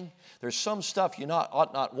God's saying? There's some stuff you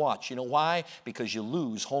ought not watch. You know why? Because you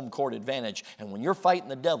lose home court advantage. And when you're fighting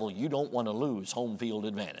the devil, you don't want to lose home field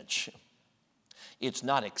advantage. It's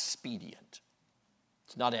not expedient.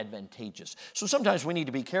 It's not advantageous. So sometimes we need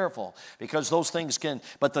to be careful because those things can,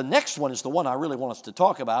 but the next one is the one I really want us to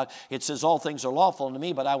talk about. It says, all things are lawful unto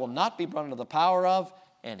me, but I will not be brought under the power of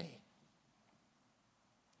any.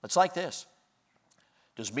 It's like this.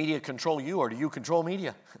 Does media control you, or do you control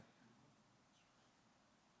media?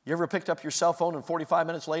 You ever picked up your cell phone and 45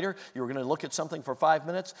 minutes later, you were going to look at something for 5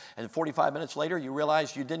 minutes, and 45 minutes later, you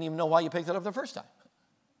realized you didn't even know why you picked it up the first time?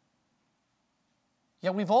 Yeah,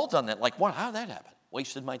 we've all done that. Like, what? How did that happen?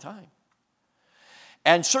 Wasted my time.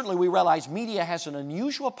 And certainly we realize media has an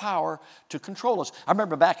unusual power to control us. I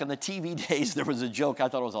remember back in the TV days, there was a joke. I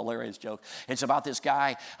thought it was a hilarious joke. It's about this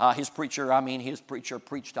guy, his preacher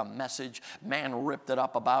preached a message. Man ripped it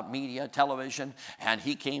up about media, television, and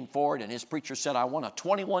he came forward, and his preacher said, I want a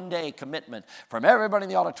 21-day commitment from everybody in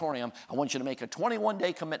the auditorium. I want you to make a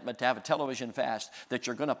 21-day commitment to have a television fast, that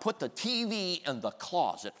you're going to put the TV in the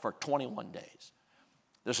closet for 21 days.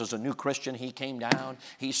 This is a new Christian. He came down.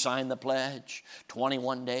 He signed the pledge.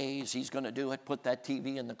 21 days. He's going to do it. Put that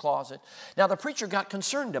TV in the closet. Now, the preacher got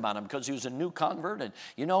concerned about him because he was a new convert. And,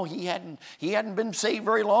 you know, he hadn't been saved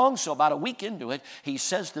very long. So about a week into it, he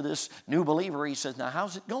says to this new believer, he says, now,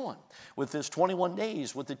 how's it going with this 21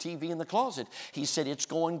 days with the TV in the closet? He said, it's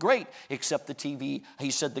going great, except the TV,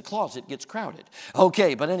 he said, the closet gets crowded.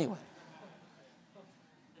 Okay, but anyway.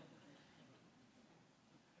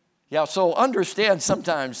 Yeah, so understand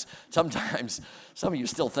sometimes some of you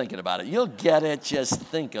still thinking about it. You'll get it, just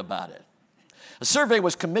think about it. A survey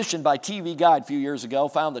was commissioned by TV Guide a few years ago,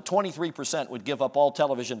 found that 23% would give up all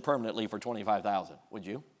television permanently for $25,000. Would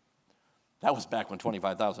you? That was back when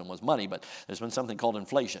 $25,000 was money, but there's been something called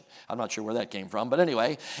inflation. I'm not sure where that came from, but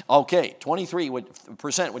anyway, okay,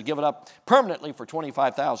 23% would give it up permanently for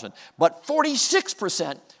 $25,000, but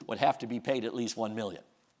 46% would have to be paid at least $1 million.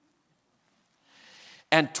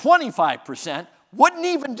 And 25% wouldn't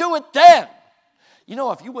even do it then. You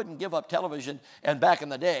know, if you wouldn't give up television, and back in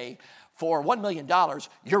the day, for $1 million,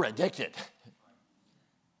 you're addicted.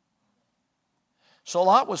 So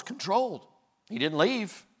Lot was controlled. He didn't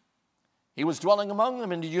leave. He was dwelling among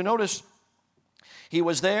them. And did you notice? He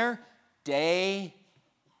was there day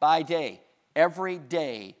by day. Every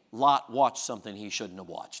day, Lot watched something he shouldn't have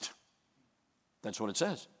watched. That's what it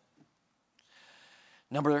says.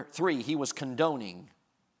 Number 3, he was condoning.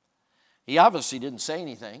 He obviously didn't say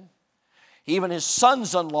anything. Even his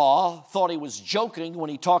sons-in-law thought he was joking when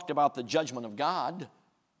he talked about the judgment of God.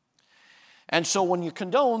 And so when you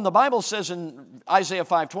condone, the Bible says in Isaiah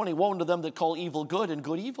 5:20, woe unto them that call evil good and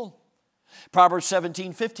good evil. Proverbs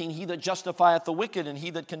 17:15, he that justifieth the wicked and he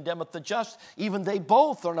that condemneth the just, even they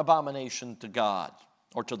both are an abomination to God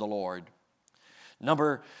or to the Lord.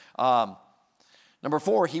 Number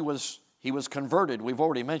 4, he was converted. We've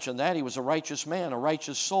already mentioned that. He was a righteous man, a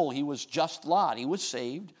righteous soul. He was just Lot. He was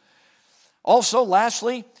saved. Also,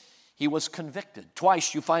 lastly, he was convicted.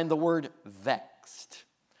 Twice you find the word vexed.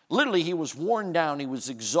 Literally, he was worn down. He was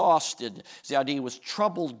exhausted. It's the idea he was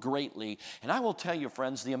troubled greatly. And I will tell you,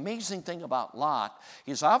 friends, the amazing thing about Lot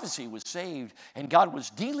is obviously he was saved, and God was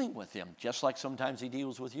dealing with him, just like sometimes he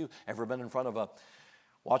deals with you. Ever been in front of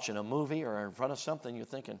watching a movie or in front of something, you're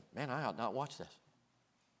thinking, man, I ought not watch this.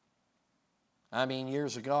 I mean,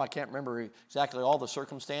 years ago, I can't remember exactly all the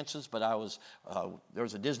circumstances, but there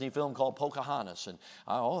was a Disney film called Pocahontas, and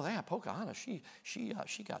Pocahontas, she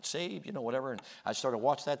got saved, whatever, and I started to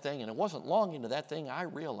watch that thing, and it wasn't long into that thing I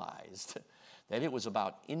realized that it was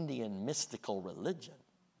about Indian mystical religion,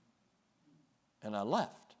 and I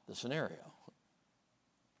left the scenario.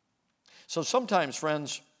 So sometimes,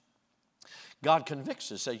 friends, God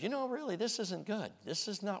convicts us, says, really, this isn't good. This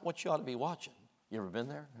is not what you ought to be watching. You ever been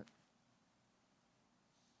there?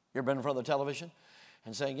 You ever been in front of the television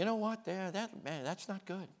and saying, you know what, that's not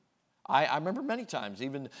good. I remember many times,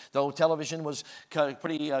 even though television was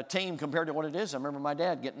pretty tame compared to what it is, I remember my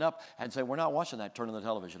dad getting up and saying, we're not watching that, turning the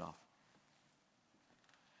television off.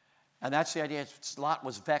 And that's the idea. Lot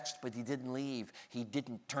was vexed, but he didn't leave. He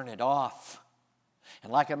didn't turn it off.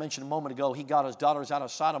 And like I mentioned a moment ago, he got his daughters out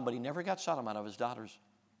of Sodom, but he never got Sodom out of his daughters.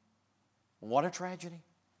 What a tragedy.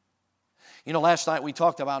 Last night we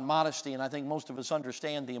talked about modesty, and I think most of us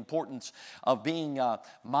understand the importance of being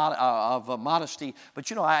modesty.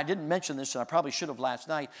 But I didn't mention this, and I probably should have last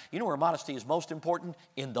night. Where modesty is most important?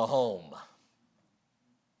 In the home.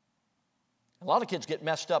 A lot of kids get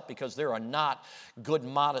messed up because there are not good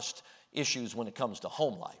modest issues when it comes to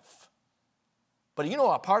home life. But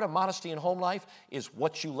a part of modesty in home life is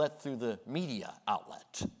what you let through the media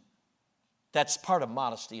outlet. That's part of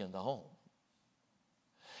modesty in the home.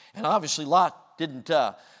 And obviously Lot didn't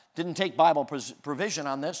take Bible provision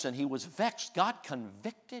on this, and he was vexed. God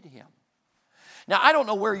convicted him. Now, I don't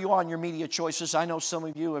know where you are on your media choices. I know some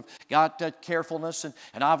of you have got carefulness, and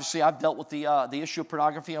obviously I've dealt with the issue of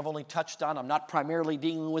pornography. I've only touched on. I'm not primarily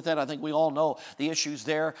dealing with it. I think we all know the issues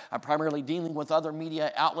there. I'm primarily dealing with other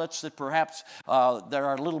media outlets that perhaps that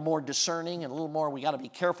are a little more discerning and a little more we got to be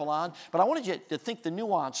careful on. But I wanted you to think the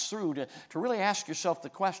nuance through, to really ask yourself the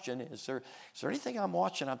question, is there anything I'm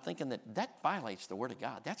watching I'm thinking that violates the Word of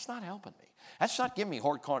God? That's not helping me. That's not giving me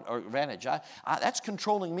advantage. That's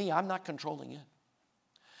controlling me. I'm not controlling it.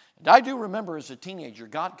 And I do remember as a teenager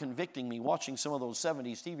God convicting me watching some of those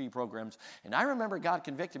 70s TV programs. And I remember God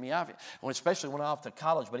convicted me of it, especially when I went off to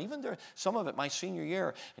college. But even there, some of it my senior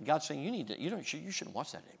year, and God saying, you shouldn't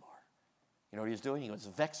watch that anymore. You know what he was doing? He was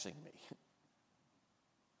vexing me.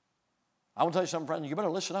 I want to tell you something, friend. You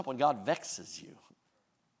better listen up when God vexes you.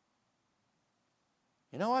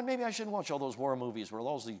 You know what? Maybe I shouldn't watch all those war movies where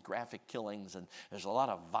all these graphic killings and there's a lot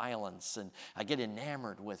of violence and I get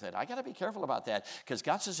enamored with it. I got to be careful about that because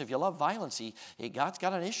God says if you love violence, God's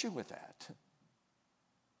got an issue with that.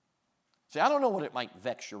 See, I don't know what it might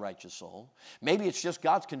vex your righteous soul. Maybe it's just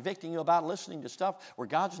God's convicting you about listening to stuff where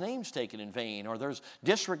God's name's taken in vain, or there's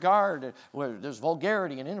disregard, where there's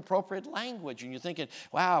vulgarity and inappropriate language, and you're thinking,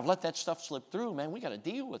 wow, I've let that stuff slip through, man. We got to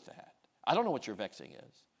deal with that. I don't know what your vexing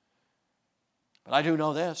is. But I do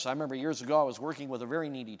know this. I remember years ago I was working with a very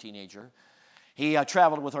needy teenager. He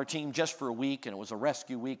traveled with our team just for a week, and it was a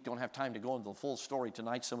rescue week. Don't have time to go into the full story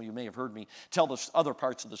tonight. Some of you may have heard me tell the other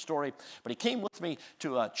parts of the story. But he came with me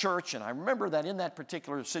to a church, and I remember that in that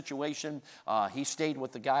particular situation, he stayed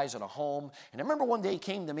with the guys at a home. And I remember one day he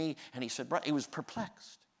came to me, and he said, he was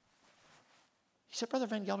perplexed. He said, Brother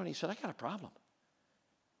Van Gelder, he said, I got a problem.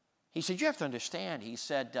 He said, you have to understand, he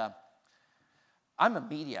said, I'm a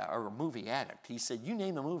media or a movie addict. He said, you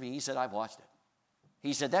name a movie. He said, I've watched it.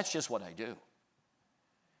 He said, that's just what I do.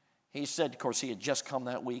 He said, of course, he had just come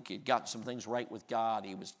that week. He'd gotten some things right with God.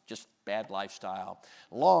 He was just bad lifestyle.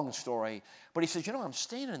 Long story. But he said, I'm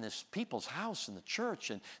staying in this people's house in the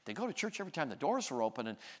church, and they go to church every time the doors are open,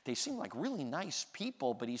 and they seem like really nice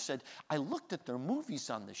people. But he said, I looked at their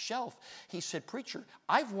movies on the shelf. He said, preacher,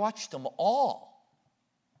 I've watched them all.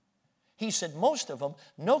 He said, most of them,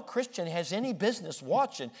 no Christian has any business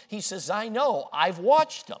watching. He says, I know, I've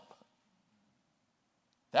watched them.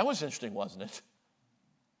 That was interesting, wasn't it?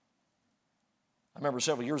 I remember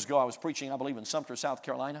several years ago, I was preaching, I believe, in Sumter, South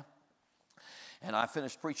Carolina. And I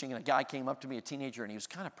finished preaching, and a guy came up to me, a teenager, and he was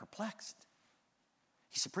kind of perplexed.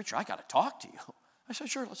 He said, preacher, I got to talk to you. I said,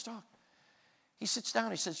 sure, let's talk. He sits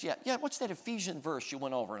down, he says, yeah, what's that Ephesian verse you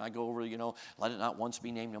went over? And I go over, let it not once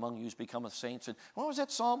be named among you as become a saints. And what was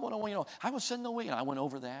that Psalm 101? I was sitting away, and I went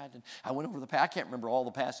over that. And I went over I can't remember all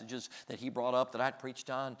the passages that he brought up that I'd preached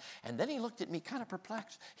on. And then he looked at me kind of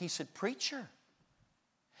perplexed. He said, preacher,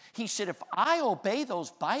 he said, if I obey those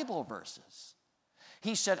Bible verses,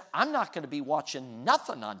 he said, I'm not going to be watching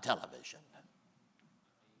nothing on television.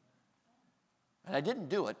 And I didn't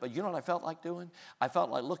do it, but you know what I felt like doing? I felt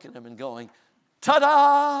like looking at him and going,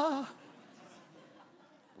 ta-da!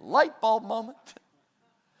 Light bulb moment.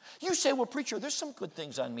 You say, well, preacher, there's some good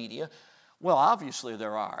things on media. Well, obviously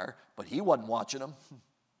there are, but he wasn't watching them.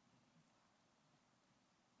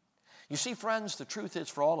 You see, friends, the truth is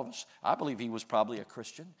for all of us, I believe he was probably a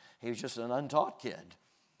Christian. He was just an untaught kid.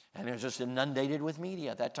 And he was just inundated with media.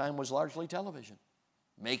 At that time was largely television.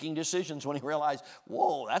 Making decisions when he realized,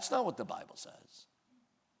 whoa, that's not what the Bible says.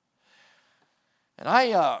 And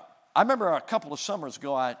I remember a couple of summers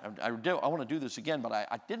ago, I want to do this again, but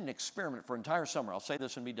I did an experiment for an entire summer. I'll say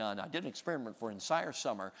this and be done. I did an experiment for an entire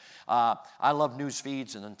summer. I love news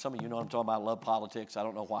feeds, and then some of you know what I'm talking about. I love politics. I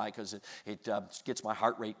don't know why, because it gets my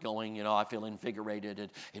heart rate going. I feel invigorated.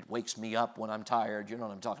 It wakes me up when I'm tired. You know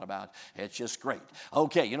what I'm talking about. It's just great.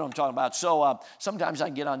 Okay, you know what I'm talking about. So sometimes I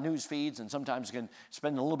can get on news feeds, and sometimes I can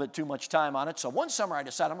spend a little bit too much time on it. So one summer I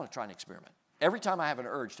decided I'm going to try an experiment. Every time I have an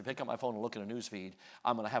urge to pick up my phone and look at a news feed,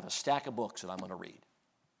 I'm going to have a stack of books that I'm going to read.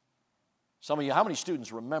 Some of you, how many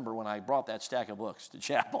students remember when I brought that stack of books to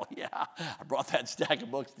chapel? Yeah, I brought that stack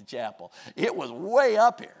of books to chapel. It was way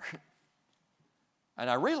up here.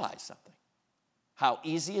 And I realized something, how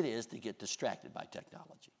easy it is to get distracted by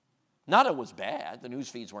technology. Not it was bad. The news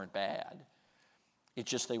feeds weren't bad.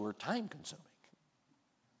 It's just they were time consuming.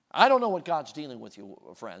 I don't know what God's dealing with you,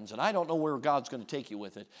 friends, and I don't know where God's going to take you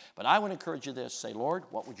with it, but I would encourage you this. Say, Lord,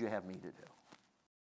 what would you have me to do?